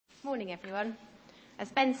Morning, everyone.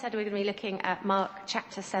 As Ben said, we're going to be looking at Mark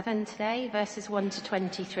chapter 7 today, verses 1 to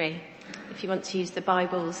 23. If you want to use the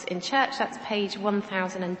Bibles in church, that's page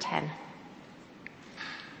 1010.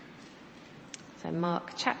 So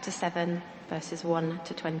Mark chapter 7, verses 1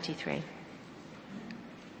 to 23.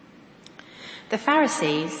 The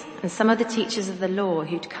Pharisees and some of the teachers of the law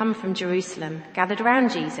who'd come from Jerusalem gathered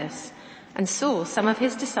around Jesus and saw some of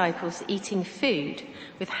his disciples eating food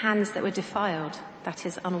with hands that were defiled, that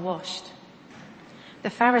is, unwashed. The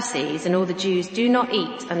Pharisees and all the Jews do not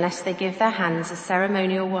eat unless they give their hands a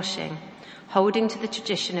ceremonial washing, holding to the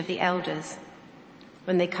tradition of the elders.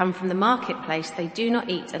 When they come from the marketplace, they do not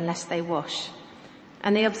eat unless they wash.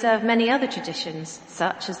 And they observe many other traditions,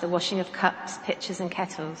 such as the washing of cups, pitchers and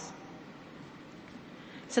kettles.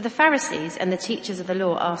 So the Pharisees and the teachers of the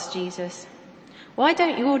law asked Jesus, "Why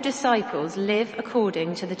don't your disciples live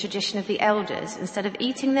according to the tradition of the elders instead of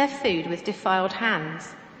eating their food with defiled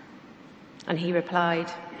hands?" And he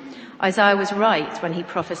replied, "Isaiah was right when he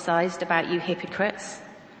prophesied about you hypocrites,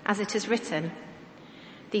 as it is written,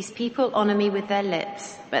 'These people honor me with their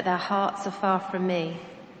lips, but their hearts are far from me.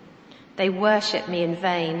 They worship me in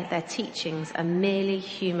vain. Their teachings are merely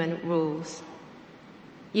human rules.'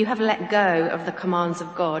 You have let go of the commands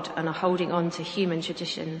of God and are holding on to human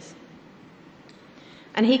traditions."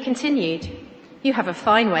 And he continued, "You have a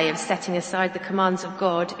fine way of setting aside the commands of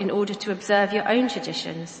God in order to observe your own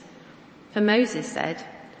traditions. For Moses said,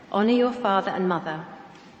 'Honor your father and mother,'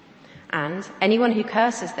 and anyone who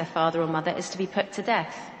curses their father or mother is to be put to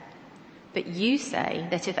death. But you say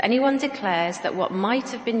that if anyone declares that what might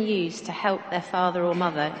have been used to help their father or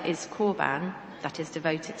mother is korban, that is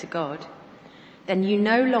devoted to God, then you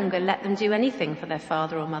no longer let them do anything for their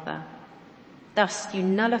father or mother. Thus you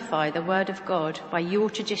nullify the word of God by your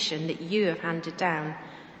tradition that you have handed down,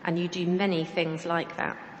 and you do many things like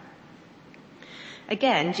that."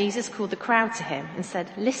 Again, Jesus called the crowd to him and said,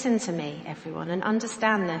 "Listen to me, everyone, and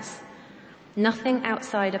understand this. Nothing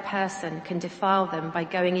outside a person can defile them by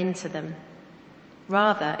going into them.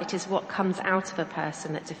 Rather, it is what comes out of a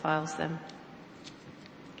person that defiles them."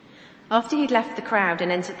 After he'd left the crowd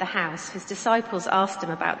and entered the house, his disciples asked him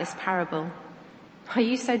about this parable. "Are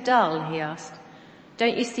you so dull?" he asked.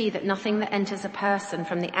 "Don't you see that nothing that enters a person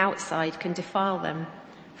from the outside can defile them?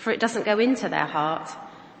 For it doesn't go into their heart,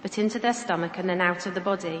 but into their stomach and then out of the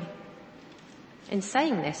body." In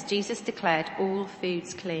saying this, Jesus declared all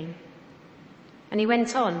foods clean. And he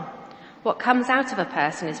went on, "What comes out of a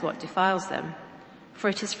person is what defiles them. For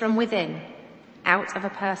it is from within, out of a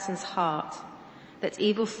person's heart, that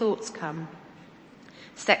evil thoughts come.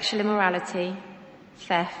 Sexual immorality,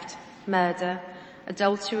 theft, murder,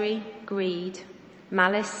 adultery, greed,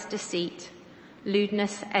 malice, deceit,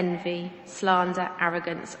 lewdness, envy, slander,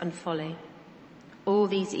 arrogance, and folly. All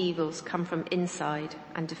these evils come from inside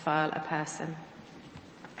and defile a person."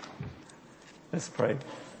 Let's pray.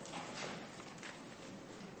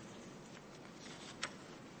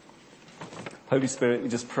 Holy Spirit, we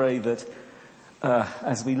just pray that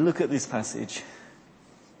as we look at this passage,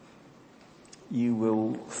 you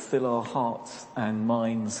will fill our hearts and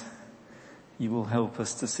minds. You will help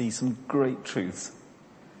us to see some great truths,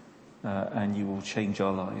 and you will change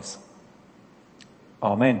our lives.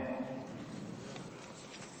 Amen.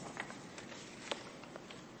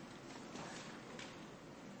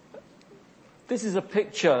 This is a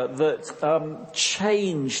picture that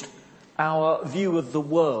changed our view of the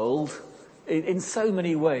world in so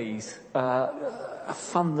many ways,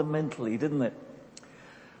 fundamentally, didn't it?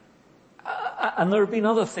 And there have been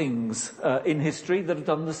other things in history that have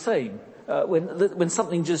done the same. When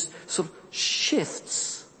something just sort of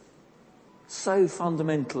shifts so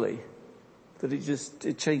fundamentally that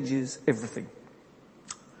it changes everything.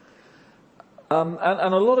 And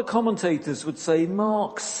a lot of commentators would say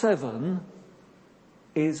Mark 7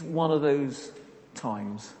 is one of those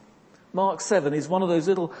times. Mark 7 is one of those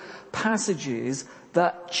little passages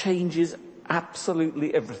that changes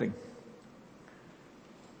absolutely everything.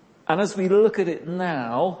 And as we look at it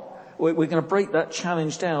now, we're going to break that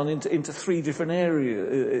challenge down into three different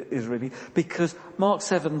areas, really, because Mark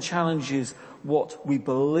 7 challenges what we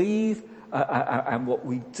believe and what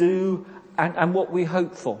we do and what we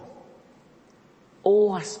hope for.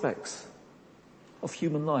 All aspects of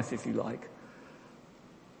human life, if you like,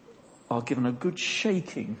 are given a good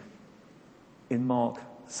shaking in Mark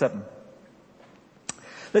 7.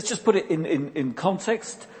 Let's just put it in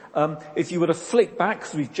context. If you were to flick back,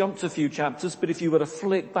 because we've jumped a few chapters, but if you were to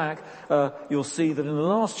flick back, you'll see that in the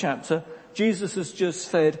last chapter, Jesus has just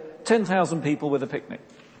fed 10,000 people with a picnic,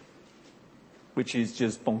 which is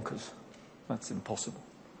just bonkers. That's impossible.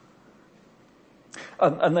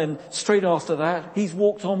 And then straight after that, he's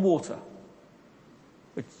walked on water,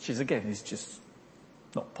 which is just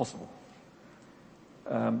not possible.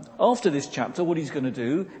 After this chapter, what he's going to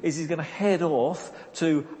do is he's going to head off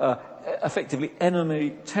to effectively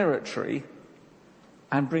enemy territory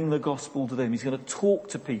and bring the gospel to them. He's going to talk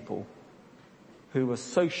to people who were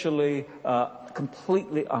socially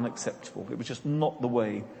completely unacceptable. It was just not the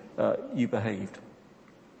way you behaved.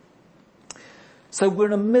 So we're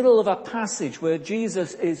in the middle of a passage where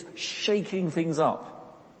Jesus is shaking things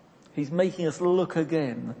up. He's making us look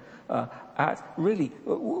again at really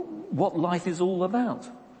what life is all about.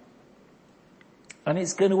 And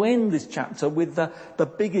it's going to end this chapter with the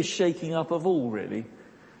biggest shaking up of all, really,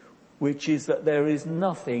 which is that there is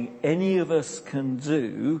nothing any of us can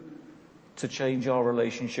do to change our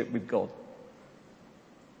relationship with God.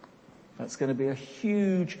 That's going to be a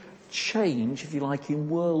huge change, if you like, in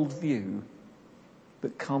worldview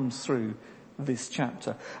that comes through this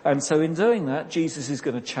chapter. And so in doing that, Jesus is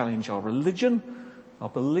going to challenge our religion, our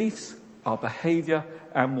beliefs, our behaviour,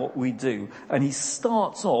 and what we do. And he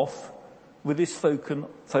starts off with this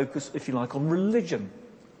focus, if you like, on religion.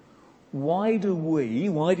 Why do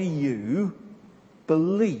you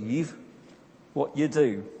believe what you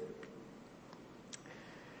do?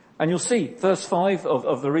 And you'll see, verse 5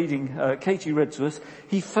 of the reading Katie read to us,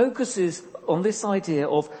 he focuses on this idea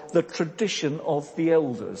of the tradition of the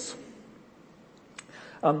elders.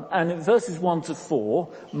 And in verses 1 to 4,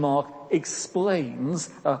 Mark explains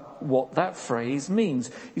what that phrase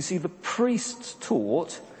means. You see, the priests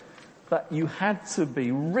taught that you had to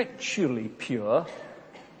be ritually pure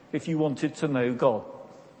if you wanted to know God.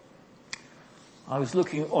 I was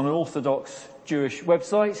looking on an Orthodox Jewish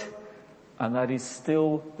website, and that is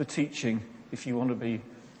still the teaching if you want to be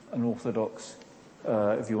an Orthodox,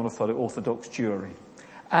 if you want to follow Orthodox Jewry.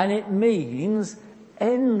 And it means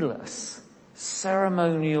endless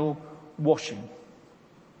ceremonial washing.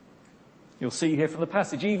 You'll see here from the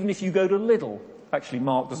passage, even if you go to Lidl, actually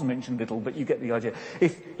Mark doesn't mention Lidl, but you get the idea.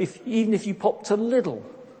 Even if you pop to Lidl,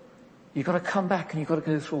 you've got to come back and you've got to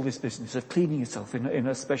go through all this business of cleaning yourself in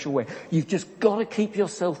a special way. You've just got to keep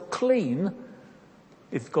yourself clean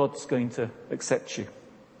if God's going to accept you.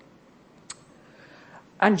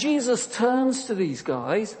 And Jesus turns to these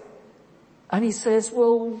guys and he says,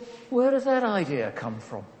 well, where does that idea come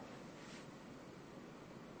from?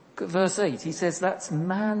 Look at verse 8. He says that's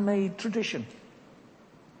man-made tradition.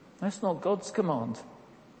 That's not God's command.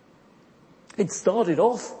 It started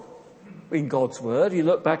off in God's word. You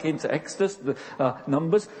look back into Exodus,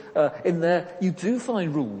 Numbers, in there you do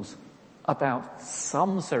find rules about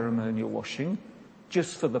some ceremonial washing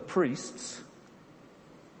just for the priests.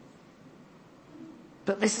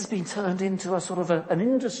 But this has been turned into a sort of an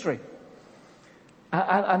industry.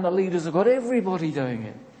 And the leaders have got everybody doing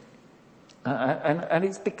it. And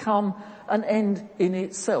it's become an end in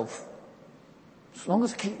itself. As long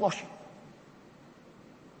as I keep washing,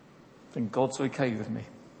 then God's okay with me.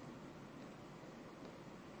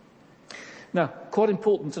 Now, quite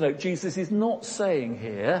important to note, Jesus is not saying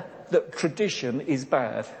here that tradition is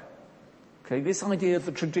bad. Okay, this idea of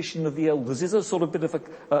the tradition of the elders is a sort of bit of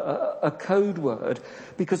a code word,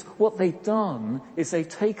 because what they've done is they've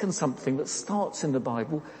taken something that starts in the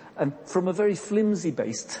Bible and from a very flimsy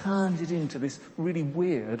base turned it into this really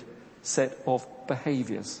weird set of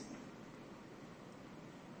behaviours.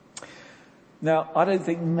 Now, I don't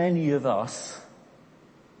think many of us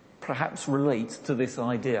perhaps relate to this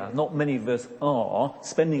idea. Not many of us are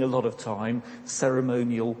spending a lot of time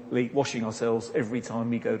ceremonially washing ourselves every time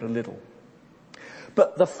we go to Lidl.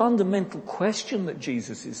 But the fundamental question that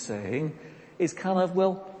Jesus is saying is kind of,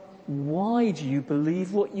 well, why do you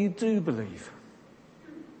believe what you do believe?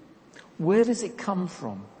 Where does it come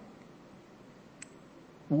from?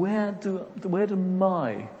 Where do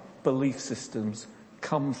my belief systems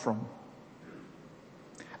come from?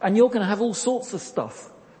 And you're going to have all sorts of stuff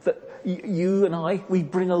that you and we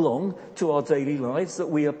bring along to our daily lives that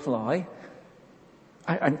we apply.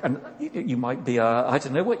 And you might be, I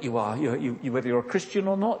don't know what you are. You whether you're a Christian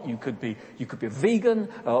or not. You could be a vegan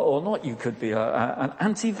or not. You could be an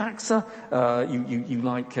anti-vaxxer.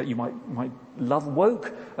 You might love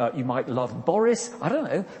woke. You might love Boris. I don't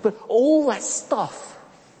know. But all that stuff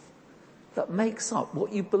that makes up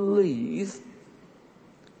what you believe,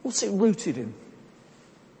 what's it rooted in?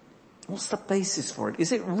 What's the basis for it?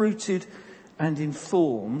 Is it rooted and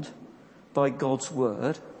informed by God's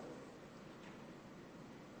word?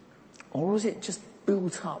 Or is it just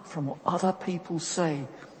built up from what other people say?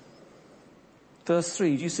 Verse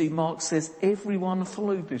 3, do you see Mark says everyone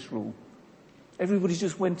followed this rule. Everybody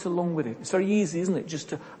just went along with it. It's very easy, isn't it, just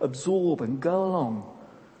to absorb and go along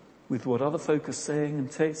with what other folk are saying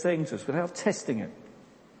and saying to us without testing it.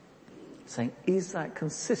 Saying, is that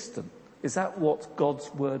consistent? Is that what God's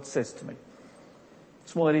word says to me?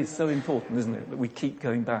 That's why it is so important, isn't it, that we keep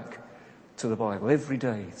going back to the Bible every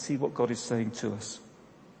day, see what God is saying to us.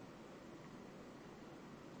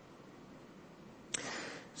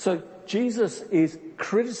 So Jesus is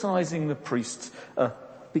criticizing the priests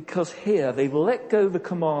because here they've let go the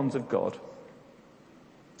commands of God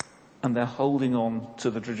and they're holding on to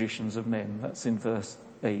the traditions of men. That's in verse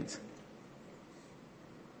 8.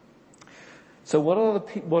 So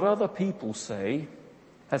what other people say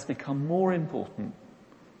has become more important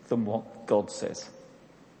than what God says.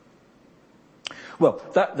 Well,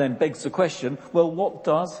 that then begs the question, well, what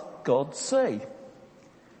does God say?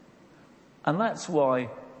 And that's why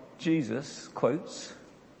Jesus quotes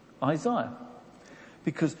Isaiah.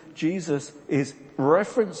 Because Jesus is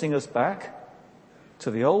referencing us back to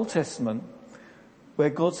the Old Testament, where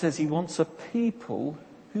God says he wants a people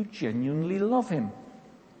who genuinely love him.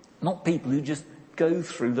 Not people who just go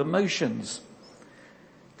through the motions.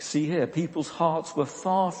 See here, people's hearts were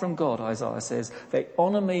far from God, Isaiah says. They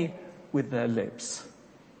honour me with their lips.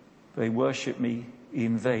 They worship me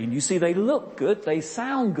in vain. You see, they look good, they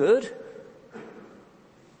sound good,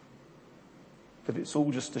 but it's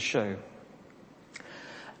all just a show.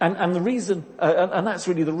 And the reason, and that's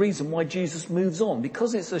really the reason why Jesus moves on.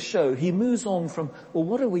 Because it's a show, he moves on from, well,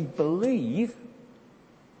 what do we believe?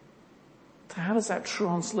 How does that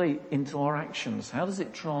translate into our actions? How does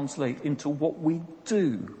it translate into what we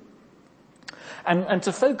do? And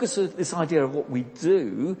to focus on this idea of what we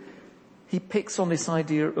do, he picks on this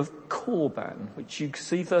idea of korban, which you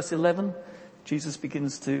see verse 11. Jesus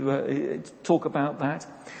begins to talk about that.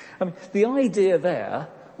 I mean, the idea there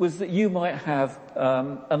was that you might have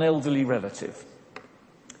an elderly relative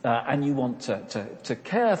and you want to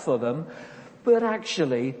care for them, but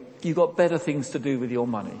actually you've got better things to do with your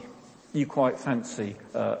money. You quite fancy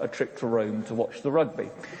a trip to Rome to watch the rugby.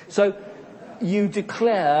 So you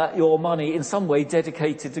declare your money in some way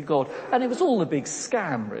dedicated to God. And it was all a big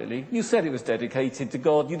scam, really. You said it was dedicated to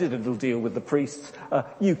God. You did a little deal with the priests.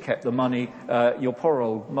 You kept the money. Your poor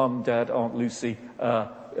old mum, dad, Aunt Lucy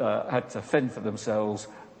had to fend for themselves.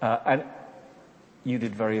 And you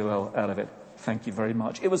did very well out of it. Thank you very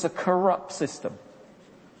much. It was a corrupt system.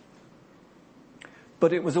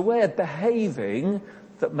 But it was a way of behaving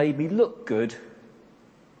that made me look good,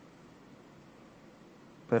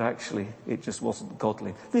 but actually it just wasn't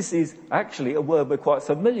godly. This is actually a word we're quite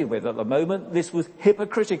familiar with at the moment. This was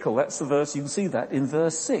hypocritical. That's the verse. You can see that in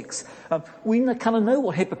verse 6. We kind of know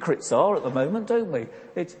what hypocrites are at the moment, don't we?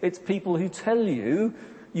 It's people who tell you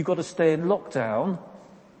you've got to stay in lockdown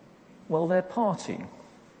while they're partying,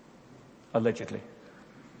 allegedly.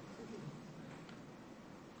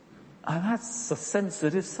 And that's a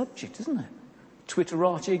sensitive subject, isn't it?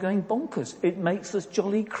 Twitterati going bonkers. It makes us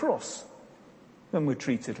jolly cross when we're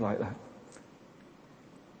treated like that.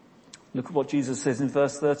 Look at what Jesus says in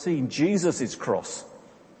verse 13. Jesus is cross.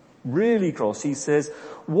 Really cross. He says,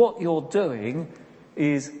 what you're doing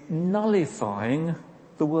is nullifying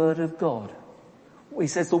the word of God. He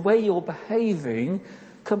says the way you're behaving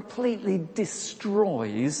completely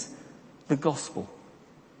destroys the gospel.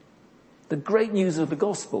 The great news of the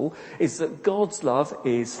gospel is that God's love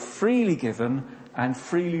is freely given and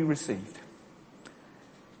freely received.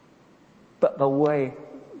 But the way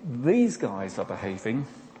these guys are behaving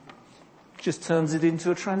just turns it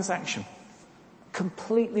into a transaction.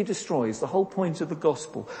 Completely destroys the whole point of the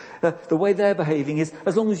gospel. The way they're behaving is,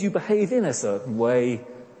 as long as you behave in a certain way,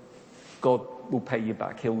 God will pay you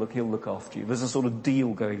back. He'll look after you. There's a sort of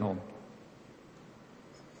deal going on.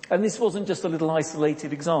 And this wasn't just a little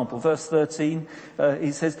isolated example. Verse 13,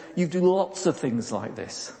 he says, you do lots of things like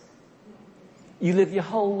this. You live your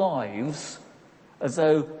whole lives as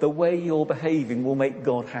though the way you're behaving will make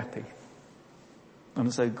God happy. And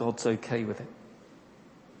as though God's okay with it.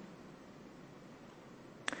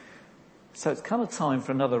 So it's kind of time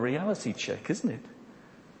for another reality check, isn't it?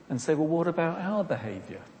 And say, well, what about our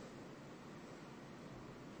behaviour?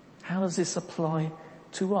 How does this apply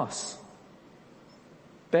to us?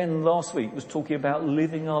 Ben last week was talking about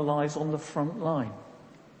living our lives on the front line.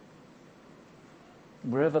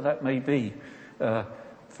 Wherever that may be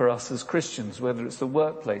for us as Christians, whether it's the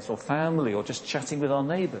workplace or family or just chatting with our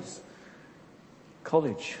neighbours,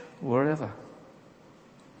 college, wherever.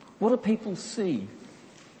 What do people see?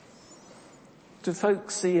 Do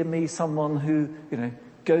folks see in me someone who,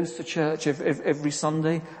 goes to church every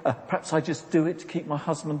Sunday? Perhaps I just do it to keep my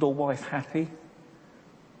husband or wife happy.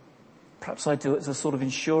 Perhaps I do it as a sort of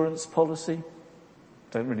insurance policy.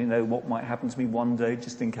 Don't really know what might happen to me one day,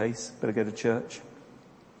 just in case. Better go to church.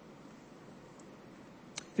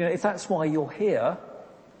 if that's why you're here,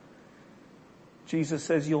 Jesus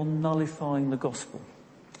says you're nullifying the gospel.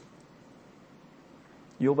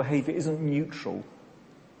 Your behaviour isn't neutral.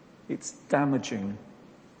 It's damaging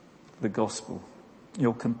the gospel.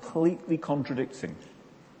 You're completely contradicting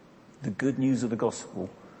the good news of the gospel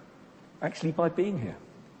actually by being here.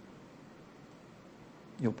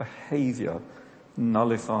 Your behaviour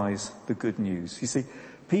nullifies the good news. You see,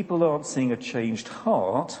 people aren't seeing a changed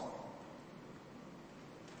heart.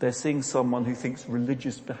 They're seeing someone who thinks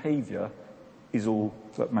religious behaviour is all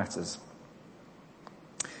that matters.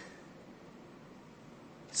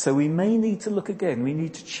 So we may need to look again. We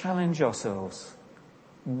need to challenge ourselves.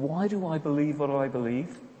 Why do I believe what I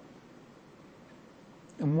believe?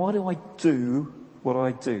 And why do I do what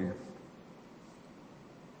I do?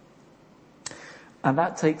 And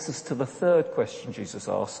that takes us to the third question Jesus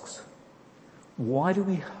asks. Why do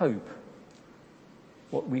we hope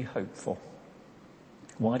what we hope for?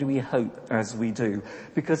 Why do we hope as we do?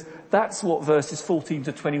 Because that's what verses 14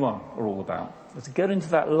 to 21 are all about. Let's get into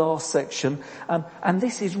that last section. And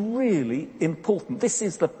this is really important. This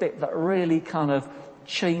is the bit that really kind of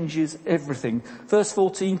changes everything. Verse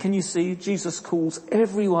 14, can you see? Jesus calls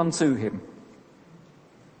everyone to him.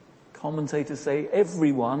 Commentators say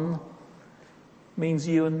everyone means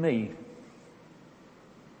you and me.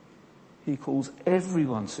 He calls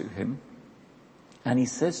everyone to him. And he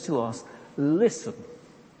says to us, listen.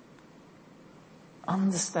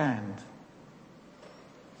 Understand.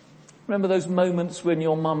 Remember those moments when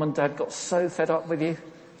your mum and dad got so fed up with you?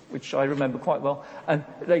 Which I remember quite well. And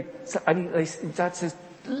Dad says,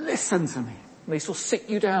 listen to me. And they sort of sit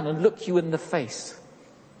you down and look you in the face.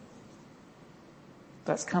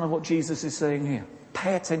 That's kind of what Jesus is saying here.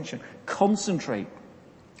 Pay attention. Concentrate.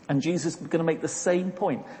 And Jesus is going to make the same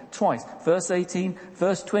point twice. Verse 18,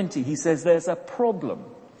 verse 20, he says there's a problem.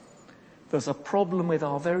 There's a problem with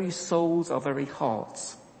our very souls, our very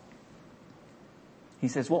hearts. He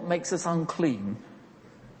says what makes us unclean,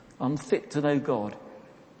 unfit to know God,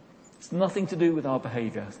 it's nothing to do with our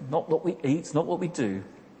behaviour. It's not what we eat, it's not what we do.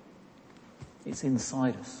 It's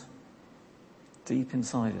inside us. Deep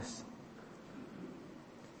inside us.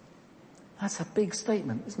 That's a big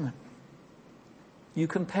statement, isn't it? You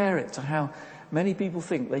compare it to how many people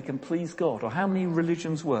think they can please God or how many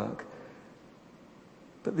religions work.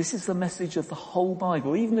 But this is the message of the whole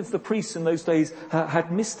Bible. Even if the priests in those days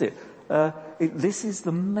had missed it, this is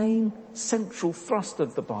the main central thrust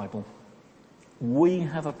of the Bible. We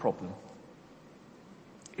have a problem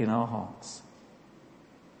in our hearts.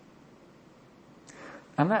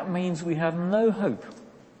 And that means we have no hope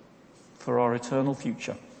for our eternal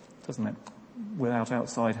future, doesn't it? Without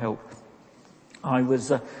outside help.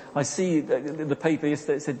 I see in the paper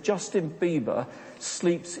yesterday it said Justin Bieber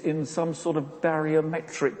sleeps in some sort of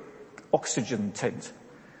barometric oxygen tent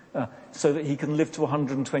so that he can live to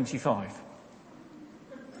 125.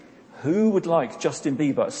 Who would like Justin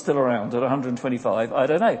Bieber still around at 125? I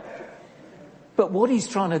don't know. But what he's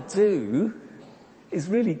trying to do is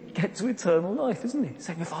really get to eternal life, isn't he?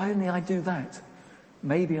 Saying, if only I do that,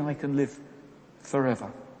 maybe I can live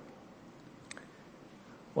forever.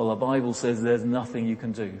 Well, the Bible says there's nothing you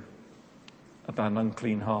can do about an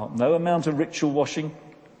unclean heart. No amount of ritual washing,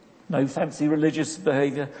 no fancy religious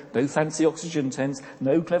behaviour, no fancy oxygen tents,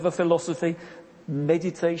 no clever philosophy,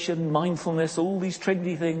 meditation, mindfulness, all these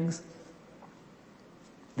trendy things.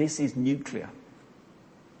 This is nuclear.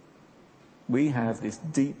 We have this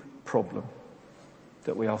deep problem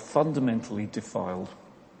that we are fundamentally defiled.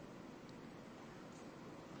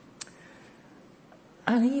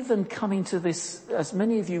 And even coming to this, as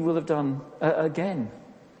many of you will have done again,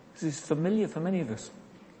 this is familiar for many of us,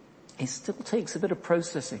 it still takes a bit of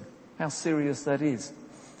processing how serious that is.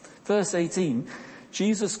 Verse 18,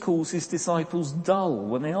 Jesus calls his disciples dull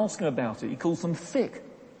when they ask him about it. He calls them thick.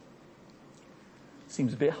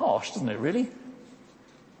 Seems a bit harsh, doesn't it, really?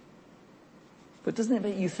 But doesn't it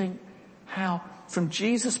make you think how, from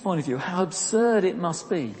Jesus' point of view, how absurd it must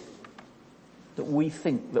be that we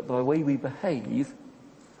think that by the way we behave,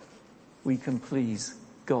 we can please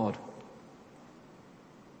God.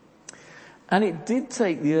 And it did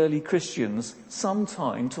take the early Christians some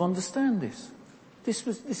time to understand this. This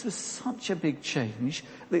was such a big change.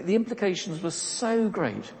 The implications were so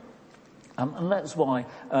great. And that's why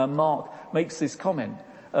Mark makes this comment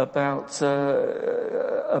about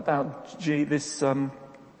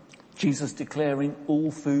Jesus declaring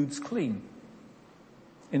all foods clean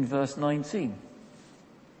in verse 19.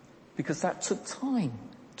 Because that took time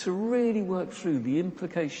to really work through the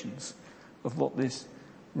implications of what this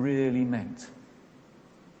really meant.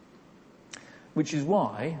 Which is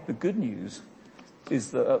why the good news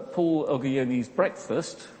is that at Paul Ogioni's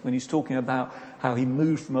breakfast, when he's talking about how he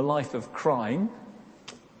moved from a life of crime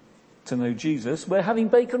to know Jesus, we're having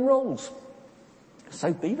bacon rolls.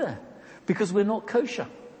 So be there, because we're not kosher.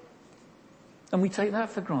 And we take that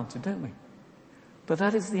for granted, don't we? But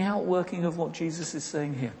that is the outworking of what Jesus is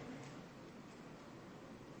saying here.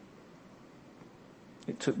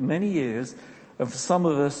 It took many years, and for some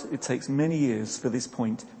of us it takes many years for this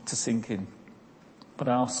point to sink in. But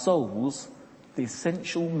our souls, the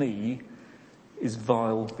essential me, is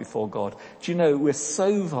vile before God. Do you know, we're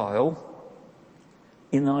so vile,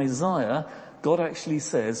 in Isaiah, God actually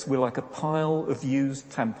says we're like a pile of used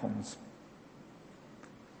tampons.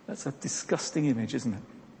 That's a disgusting image, isn't it?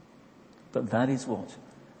 But that is what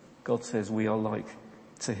God says we are like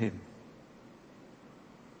to him.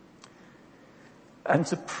 And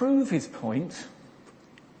to prove his point,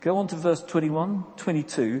 go on to verse 21,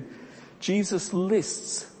 22, Jesus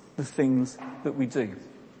lists the things that we do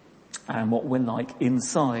and what we're like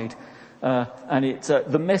inside. And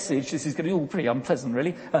the message, this is getting all pretty unpleasant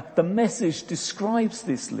really, the message describes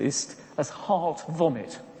this list as heart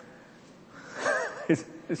vomit.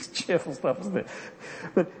 It's cheerful stuff, isn't it?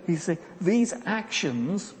 But he's saying these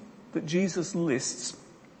actions that Jesus lists,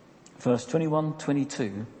 verse 21,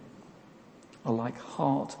 22, are like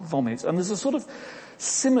heart vomit. And there's a sort of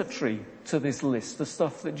symmetry to this list, the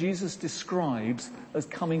stuff that Jesus describes as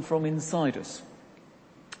coming from inside us.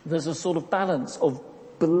 There's a sort of balance of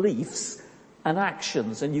beliefs and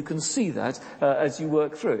actions, and you can see that as you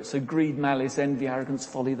work through it. So greed, malice, envy, arrogance,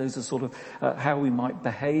 folly, those are sort of how we might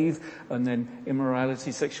behave. And then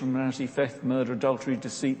immorality, sexual immorality, theft, murder, adultery,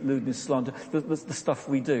 deceit, lewdness, slander, the stuff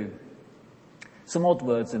we do. Some odd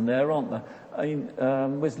words in there, aren't there? I mean,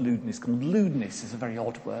 where's lewdness? Lewdness is a very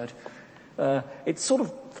odd word. It's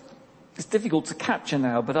difficult to capture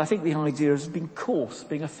now, but I think the idea is being coarse,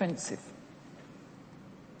 being offensive.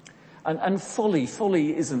 And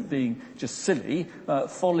folly isn't being just silly.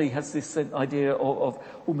 Folly has this idea of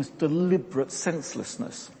almost deliberate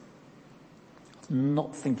senselessness.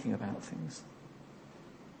 Not thinking about things.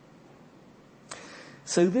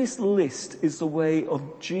 So this list is the way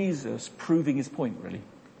of Jesus proving his point, really.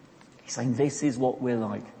 He's saying this is what we're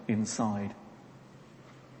like inside.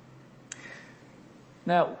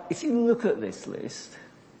 Now, if you look at this list,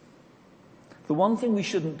 the one thing we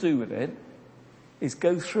shouldn't do with it is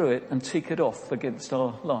go through it and tick it off against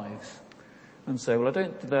our lives and say, well, I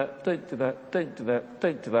don't do that, don't do that, don't do that,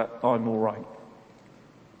 don't do that, I'm all right.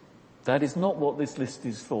 That is not what this list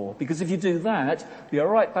is for. Because if you do that, you're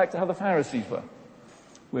right back to how the Pharisees were.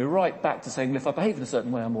 We're right back to saying, if I behave in a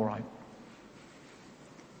certain way, I'm all right.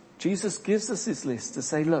 Jesus gives us this list to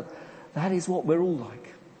say, look, that is what we're all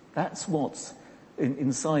like. That's what's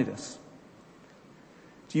inside us.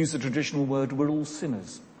 To use the traditional word, we're all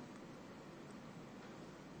sinners.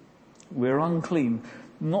 We're unclean,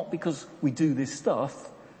 not because we do this stuff,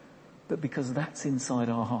 but because that's inside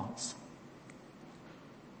our hearts.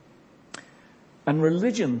 And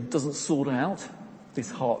religion doesn't sort out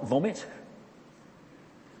this heart vomit.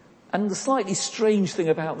 And the slightly strange thing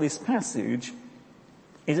about this passage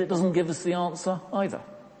is it doesn't give us the answer either.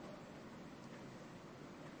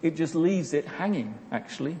 It just leaves it hanging,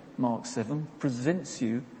 actually. Mark 7 presents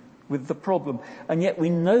you with the problem. And yet we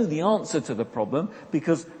know the answer to the problem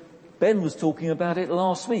because Ben was talking about it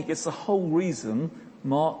last week. It's the whole reason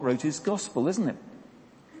Mark wrote his gospel, isn't it?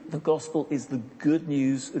 The gospel is the good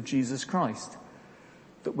news of Jesus Christ.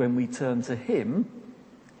 That when we turn to him,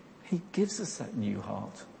 he gives us that new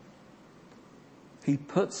heart. He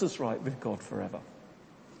puts us right with God forever.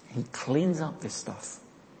 He cleans up this stuff.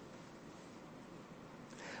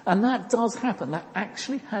 And that does happen. That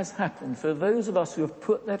actually has happened. For those of us who have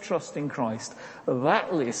put their trust in Christ,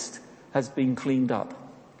 that list has been cleaned up.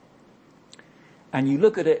 And you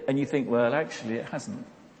look at it and you think, well, actually it hasn't.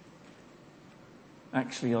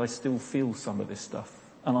 Actually, I still feel some of this stuff.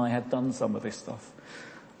 And I had done some of this stuff.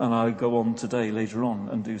 And I'll go on today, later on,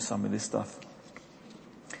 and do some of this stuff.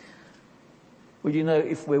 Well, you know,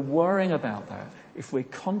 if we're worrying about that, if we're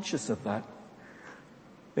conscious of that,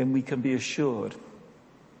 then we can be assured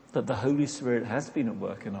that the Holy Spirit has been at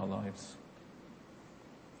work in our lives.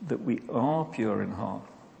 That we are pure in heart.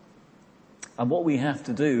 And what we have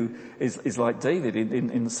to do is like David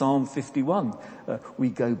in Psalm 51. We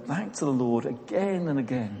go back to the Lord again and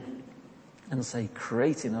again and say,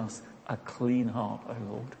 create in us a clean heart, O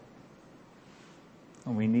Lord.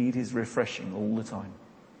 And we need his refreshing all the time.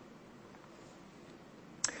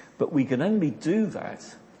 But we can only do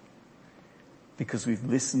that because we've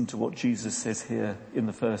listened to what Jesus says here in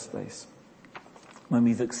the first place. When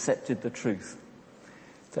we've accepted the truth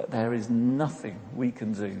that there is nothing we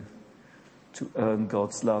can do to earn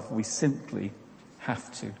God's love. We simply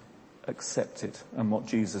have to accept it and what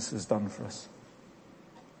Jesus has done for us.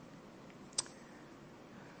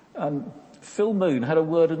 Phil Moon had a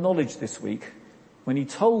word of knowledge this week when he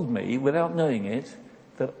told me, without knowing it,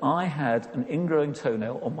 that I had an ingrowing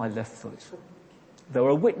toenail on my left foot. There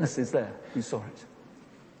were witnesses there who saw it.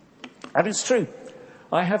 And it's true.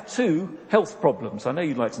 I have 2 health problems. I know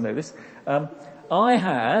you'd like to know this. I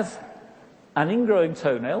have an ingrowing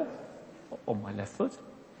toenail on my left foot.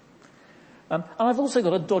 And I've also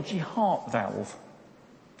got a dodgy heart valve.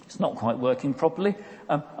 It's not quite working properly.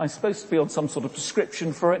 I'm supposed to be on some sort of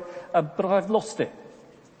prescription for it, but I've lost it.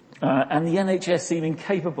 And the NHS seem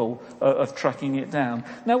incapable of tracking it down.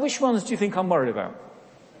 Now, which ones do you think I'm worried about?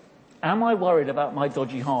 Am I worried about my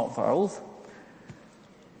dodgy heart valve?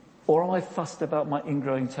 Or am I fussed about my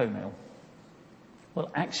ingrowing toenail?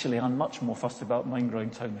 Well, actually, I'm much more fussed about my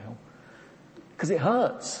ingrowing toenail. Because it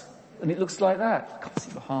hurts. And it looks like that. I can't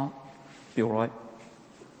see the heart. Be all right.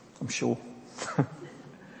 I'm sure.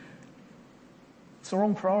 It's the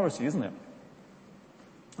wrong priority, isn't it?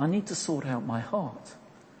 I need to sort out my heart,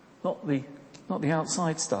 not the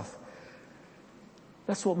outside stuff.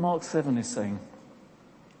 That's what Mark 7 is saying.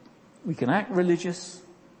 We can act religious,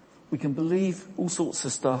 we can believe all sorts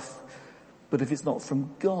of stuff, but if it's not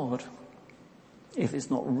from God, if it's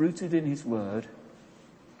not rooted in His Word,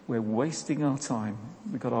 we're wasting our time.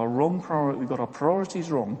 We've got our priorities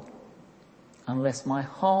wrong. Unless my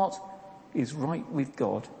heart is right with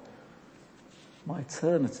God, my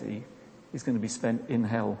eternity is going to be spent in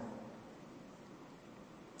hell.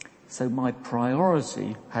 So my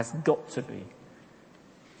priority has got to be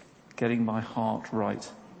getting my heart right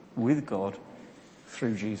with God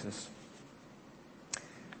through Jesus.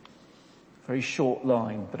 Very short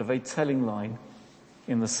line, but a very telling line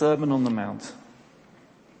in the Sermon on the Mount.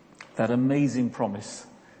 That amazing promise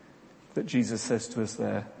that Jesus says to us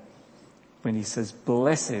there when he says,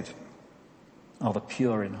 "Blessed are the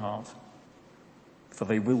pure in heart, for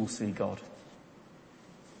they will see God."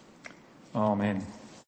 Amen.